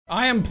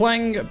I am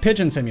playing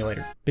Pigeon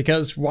Simulator,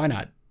 because why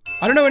not?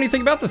 I don't know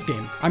anything about this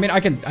game. I mean, I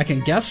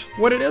can guess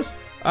what it is.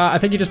 I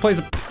think he just plays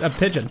a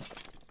pigeon.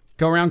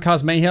 Go around,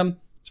 cause mayhem.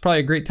 It's probably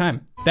a great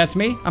time. That's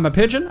me, I'm a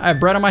pigeon. I have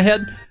bread on my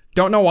head,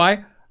 don't know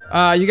why.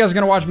 You guys are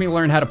gonna watch me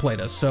learn how to play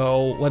this,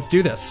 so let's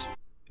do this.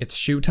 It's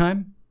shoe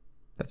time?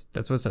 That's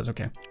what it says,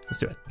 okay, let's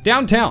do it.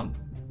 Downtown.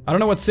 I don't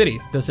know what city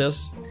this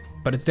is,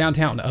 but it's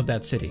downtown of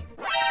that city.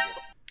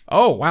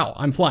 Oh, wow,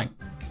 I'm flying.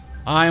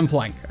 I am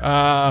flying.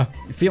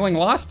 Feeling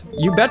lost?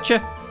 You betcha.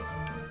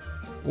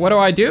 What do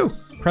I do?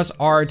 Press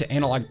R to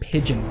analog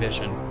pigeon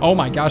vision. Oh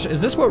my gosh,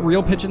 is this what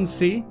real pigeons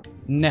see?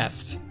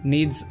 Nest,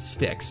 needs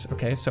sticks.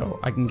 Okay, so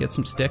I can get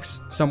some sticks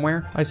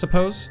somewhere, I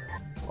suppose.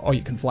 Oh,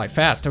 you can fly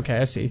fast, okay,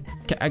 I see.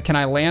 Can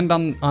I land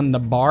on the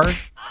bar?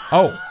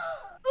 Oh.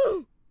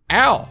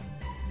 Ow.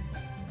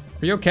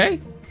 Are you okay?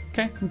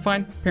 Okay, I'm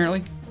fine,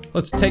 apparently.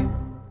 Let's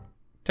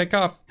take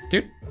off.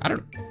 Dude, I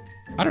don't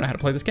know how to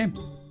play this game.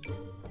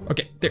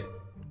 Okay, there.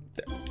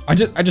 I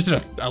just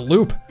did a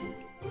loop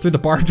through the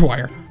barbed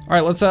wire.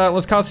 All right,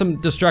 let's cause some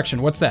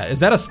destruction. What's that? Is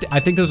that a I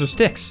think those are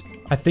sticks.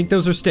 I think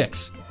those are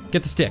sticks.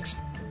 Get the sticks.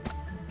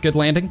 Good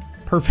landing.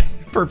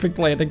 Perfect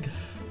landing.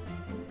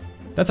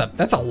 That's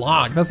a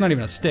log. That's not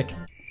even a stick.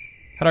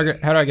 How do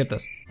I get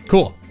this?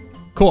 Cool.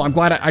 I'm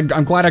glad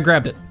I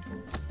grabbed it.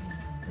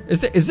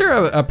 Is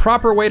there a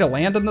proper way to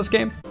land in this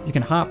game? You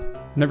can hop.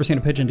 I've never seen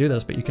a pigeon do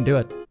this, but you can do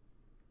it.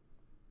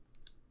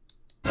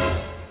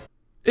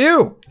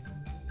 Ew!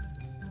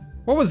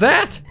 What was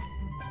that?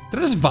 Did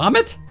I just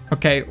vomit?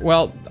 Okay,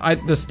 well,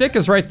 the stick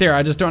is right there.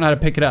 I just don't know how to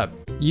pick it up.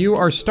 You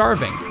are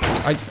starving.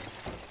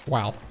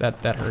 Wow,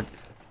 that hurt.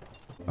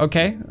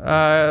 Okay,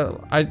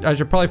 I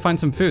should probably find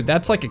some food.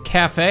 That's like a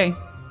cafe.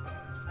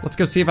 Let's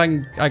go see if I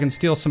can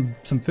steal some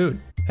food.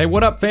 Hey,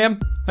 what up, fam?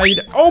 How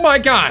you oh my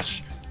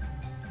gosh!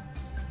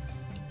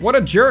 What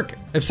a jerk.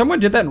 If someone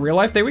did that in real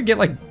life, they would get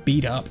like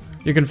beat up.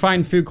 You can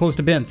find food close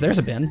to bins. There's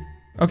a bin.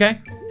 Okay.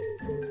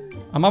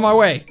 I'm on my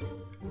way.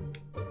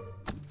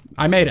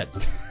 I made it.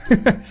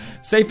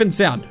 Safe and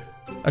sound.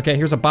 Okay,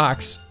 here's a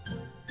box.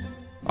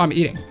 I'm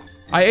eating.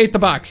 I ate the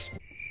box.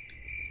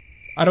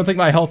 I don't think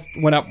my health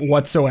went up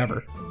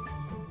whatsoever.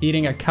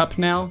 Eating a cup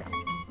now.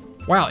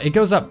 Wow, it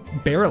goes up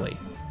barely.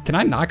 Can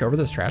I knock over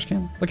this trash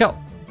can?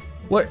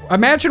 Look,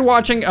 imagine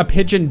watching a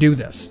pigeon do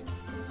this.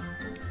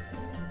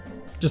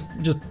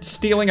 Just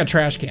stealing a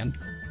trash can.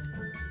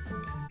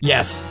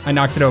 Yes, I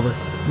knocked it over.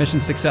 Mission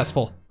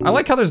successful. I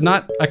like how there's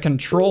not a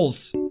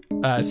controls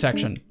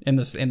section in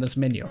this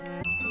menu.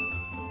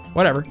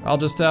 Whatever. I'll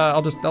just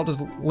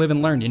live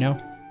and learn, you know.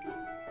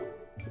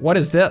 What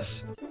is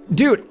this,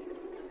 dude?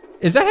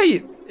 Is that how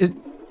you?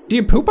 Do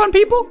you poop on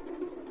people?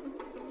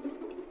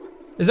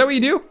 Is that what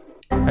you do?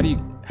 How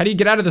do you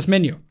get out of this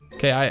menu?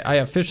 Okay, I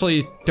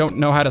officially don't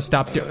know how to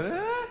stop.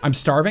 I'm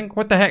starving.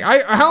 What the heck?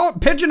 How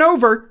pigeon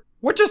over?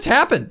 What just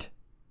happened?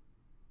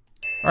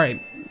 All right,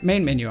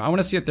 main menu. I want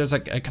to see if there's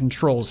like a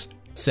controls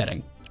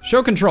setting.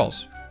 Show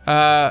controls.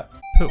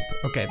 Poop.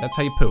 Okay, that's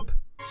how you poop.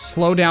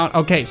 Slow down.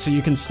 Okay, so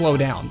you can slow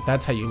down.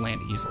 That's how you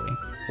land easily.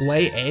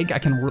 Lay egg. I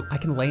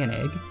can lay an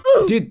egg.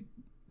 Dude,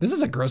 this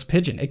is a gross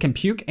pigeon. It can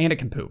puke and it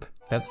can poop.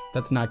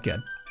 That's not good.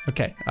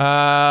 Okay.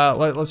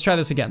 Let's try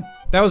this again.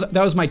 That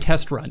was my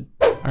test run.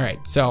 All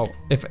right. So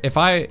if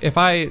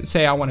I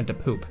say I wanted to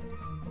poop,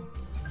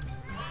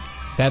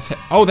 that's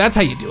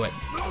how you do it.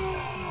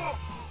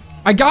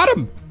 I got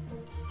him.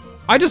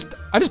 I just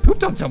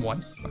pooped on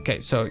someone. Okay.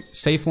 So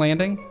safe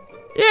landing.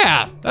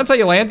 Yeah, that's how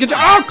you land. Good job.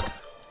 Oh!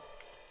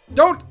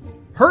 Don't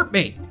hurt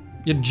me,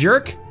 you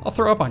jerk. I'll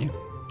throw up on you.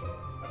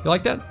 You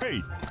like that?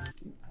 Hey.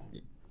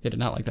 He did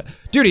not like that.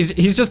 Dude,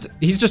 he's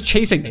just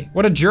chasing me.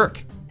 What a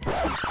jerk.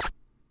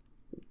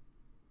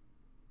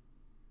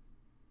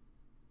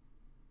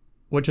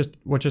 What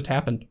just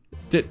happened?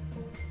 Did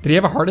he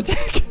have a heart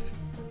attack?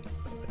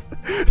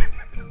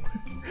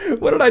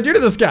 What did I do to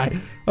this guy?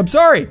 I'm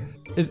sorry.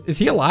 Is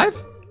he alive?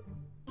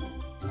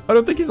 I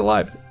don't think he's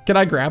alive. Can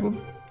I grab him?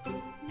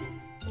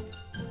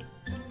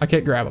 I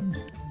can't grab him.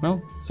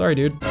 Well, sorry,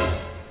 dude.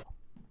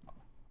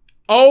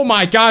 Oh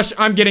my gosh,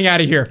 I'm getting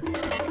out of here.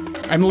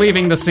 I'm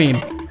leaving the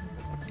scene.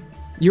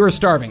 You are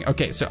starving.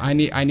 Okay, so I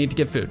need to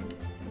get food.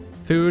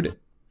 Food,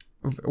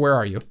 where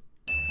are you?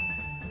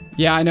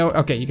 Yeah, I know.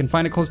 Okay, you can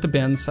find it close to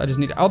bins. I just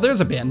need, oh,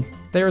 there's a bin.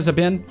 There's a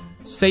bin.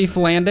 Safe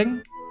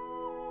landing.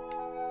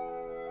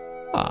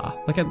 Ah,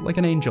 like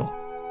an angel.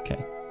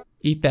 Okay,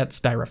 eat that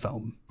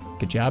styrofoam.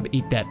 Good job,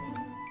 eat that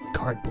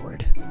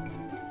cardboard.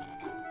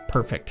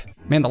 Perfect.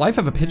 Man, the life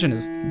of a pigeon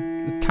is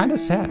kind of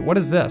sad. What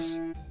is this?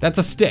 That's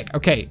a stick.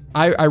 Okay,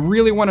 I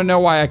really want to know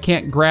why I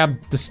can't grab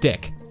the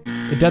stick.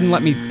 It doesn't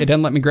let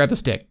me grab the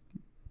stick.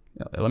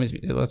 It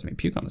lets me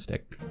puke on the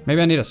stick.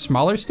 Maybe I need a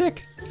smaller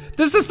stick?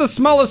 This is the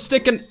smallest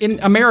stick in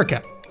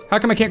America. How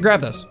come I can't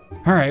grab this?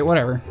 All right,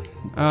 whatever.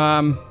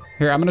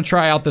 Here, I'm gonna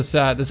try out this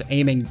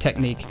aiming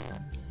technique.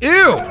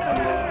 Ew!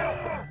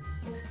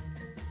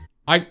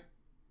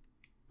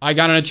 I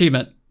got an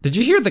achievement. Did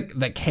you hear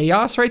the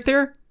chaos right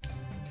there?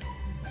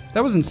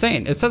 That was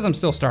insane. It says I'm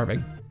still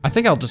starving. I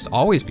think I'll just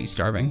always be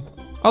starving.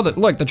 Oh,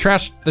 look, the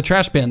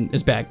trash bin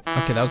is back.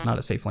 Okay, that was not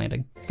a safe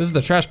landing. This is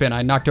the trash bin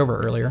I knocked over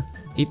earlier.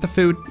 Eat the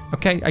food.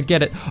 Okay, I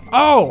get it.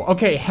 Oh,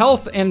 okay,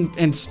 health and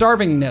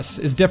starvingness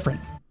is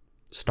different.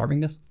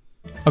 Starvingness?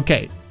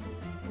 Okay,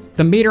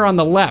 the meter on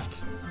the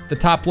left, the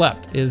top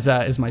left, is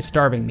my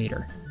starving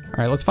meter. All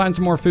right, let's find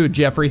some more food,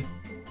 Jeffrey.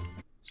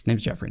 His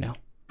name's Jeffrey now.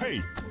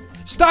 Hey.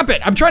 Stop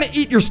it, I'm trying to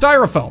eat your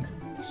styrofoam.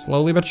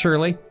 Slowly but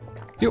surely.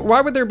 Dude,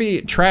 why would there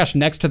be trash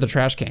next to the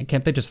trash can?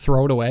 Can't they just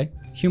throw it away?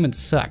 Humans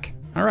suck.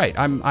 All right,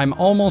 I'm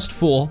almost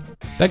full.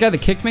 That guy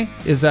that kicked me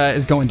is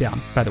going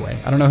down, by the way.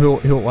 I don't know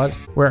who it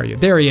was. Where are you?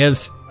 There he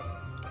is.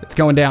 It's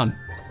going down.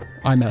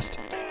 I missed.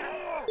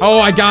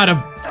 Oh, I got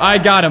him. I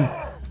got him.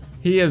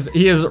 He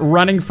is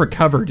running for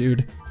cover,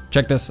 dude.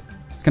 Check this.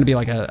 It's gonna be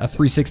like a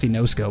 360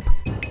 no scope.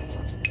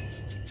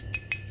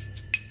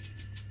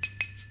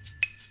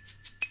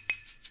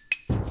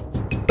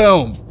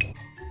 Boom.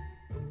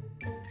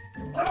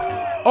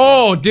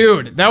 Oh,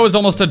 dude, that was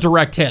almost a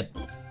direct hit.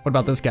 What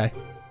about this guy?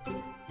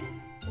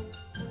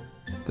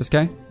 This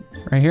guy,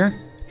 right here.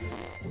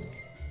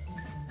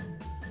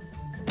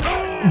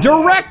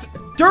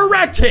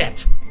 Direct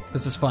hit.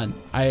 This is fun.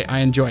 I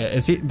enjoy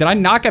it. Did I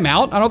knock him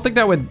out? I don't think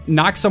that would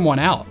knock someone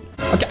out.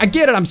 Okay, I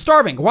get it, I'm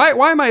starving. Why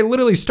am I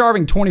literally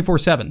starving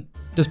 24/7?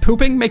 Does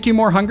pooping make you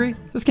more hungry?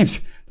 This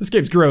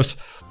game's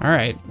gross. All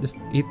right, just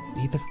eat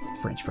the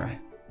French fry.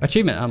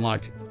 Achievement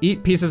unlocked.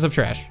 Eat pieces of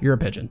trash. You're a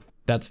pigeon.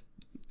 That's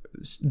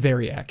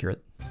very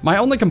accurate. My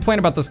only complaint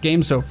about this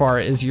game so far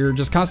is you're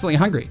just constantly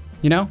hungry,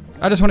 you know?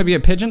 I just want to be a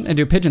pigeon and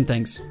do pigeon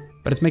things,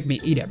 but it's making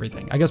me eat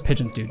everything. I guess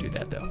pigeons do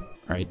that though. All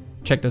right,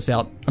 check this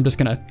out. I'm just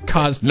gonna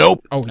cause—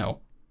 Nope. Oh no.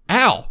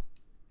 Ow.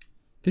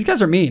 These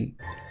guys are mean.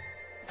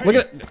 Look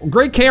at that,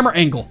 great camera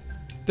angle.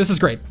 This is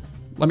great.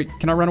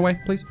 Can I run away,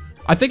 please?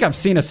 I think I've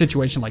seen a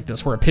situation like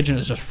this where a pigeon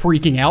is just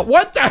freaking out.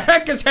 What the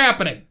heck is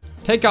happening?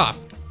 Take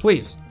off,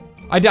 please.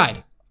 I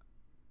died.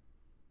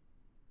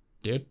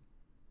 Dude.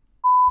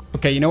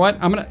 Okay, you know what?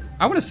 I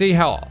wanna see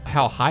how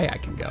high I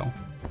can go.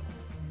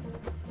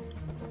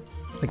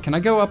 Like, can I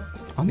go up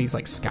on these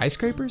like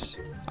skyscrapers?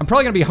 I'm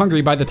probably gonna be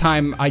hungry by the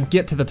time I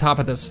get to the top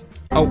of this.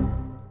 Oh,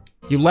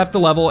 you left the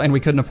level and we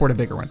couldn't afford a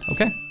bigger one.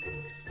 Okay,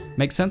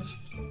 makes sense.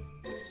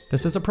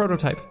 This is a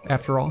prototype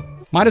after all.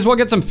 Might as well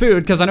get some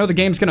food because I know the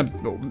game's gonna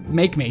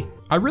make me.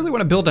 I really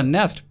wanna build a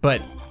nest,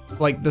 but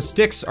like the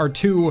sticks are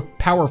too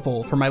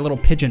powerful for my little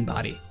pigeon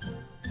body.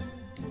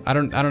 I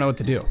don't know what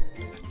to do.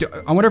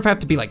 I wonder if I have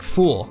to be like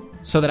full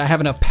so that I have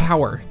enough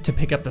power to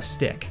pick up the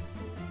stick.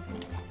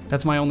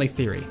 That's my only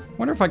theory. I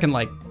wonder if I can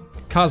like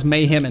cause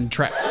mayhem and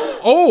trap.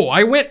 Oh,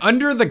 I went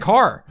under the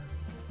car.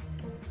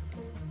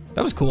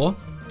 That was cool.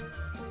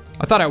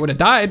 I thought I would have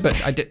died, but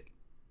I did.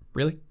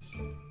 Really?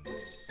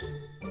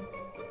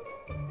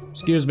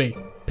 Excuse me,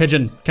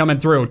 pigeon coming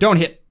through. Don't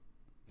hit.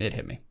 It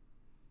hit me.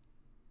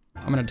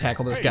 I'm gonna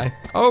tackle this guy.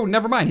 Oh,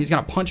 never mind. He's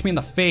gonna punch me in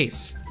the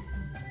face.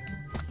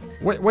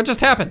 What just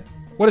happened?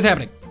 What is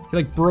happening? He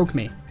like broke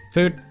me.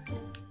 Food.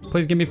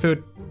 Please give me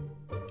food.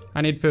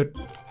 I need food.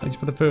 Thanks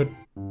for the food.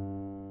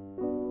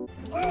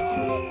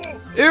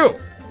 Ew!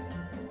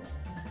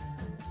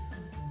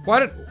 Why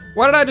did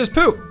I just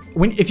poop?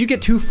 If you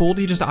get too full,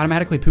 do you just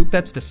automatically poop?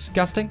 That's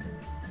disgusting.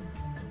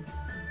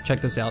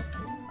 Check this out.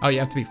 Oh, you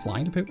have to be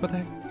flying to poop? What the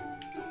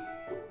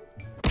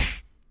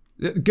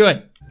heck?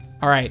 Good.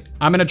 All right,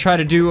 I'm gonna try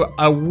to do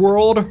a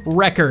world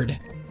record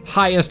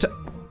highest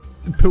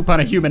poop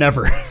on a human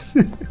ever.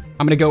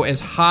 I'm gonna go as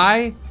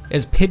high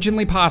as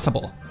pigeonly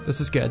possible. This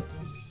is good.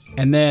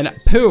 And then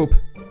poop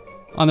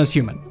on this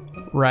human.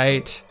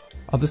 Right.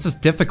 Oh, this is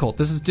difficult.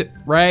 This is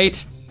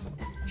right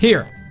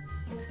here.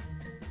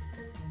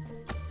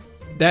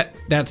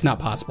 That's not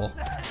possible.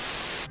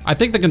 I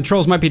think the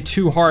controls might be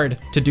too hard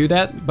to do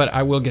that, but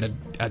I will get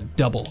a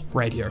double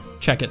right here.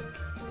 Check it.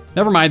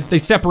 Never mind, they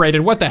separated.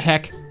 What the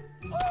heck?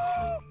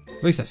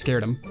 At least I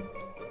scared him.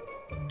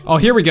 Oh,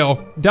 here we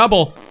go.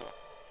 Double.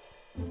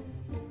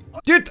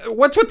 Dude,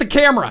 what's with the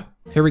camera?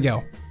 Here we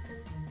go.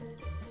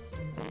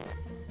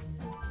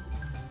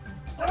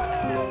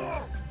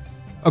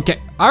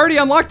 Okay, I already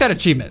unlocked that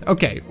achievement.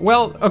 Okay,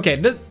 well, okay,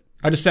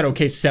 I just said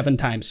okay 7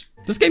 times.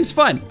 This game's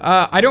fun.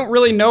 I don't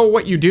really know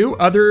what you do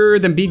other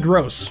than be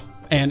gross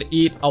and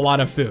eat a lot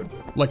of food.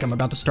 Look, I'm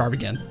about to starve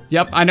again.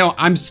 Yep, I know,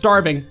 I'm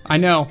starving, I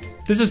know.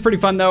 This is pretty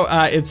fun though.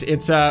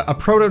 It's a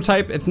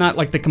prototype. It's not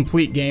like the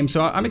complete game,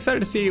 so I'm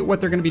excited to see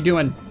what they're gonna be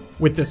doing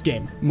with this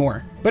game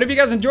more. But if you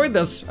guys enjoyed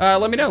this,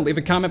 let me know. Leave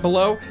a comment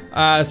below.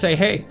 Say,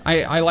 hey,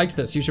 I liked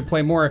this. You should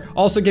play more.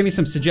 Also, give me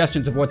some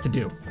suggestions of what to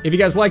do. If you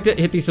guys liked it,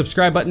 hit the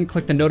subscribe button,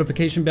 click the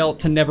notification bell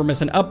to never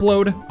miss an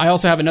upload. I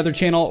also have another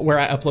channel where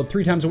I upload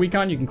 3 times a week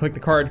on. You can click the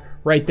card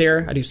right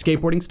there. I do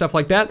skateboarding, stuff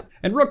like that.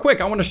 And real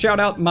quick, I want to shout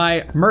out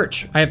my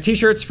merch. I have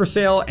t-shirts for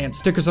sale and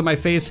stickers on my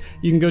face.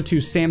 You can go to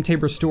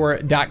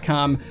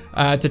samtaborstore.com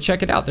to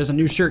check it out. There's a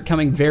new shirt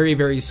coming very,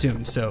 very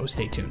soon, so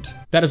stay tuned.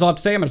 That is all I have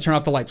to say. I'm gonna turn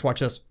off the lights.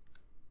 Watch this.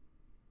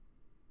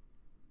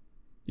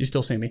 You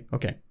still see me?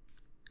 Okay.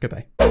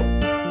 Goodbye.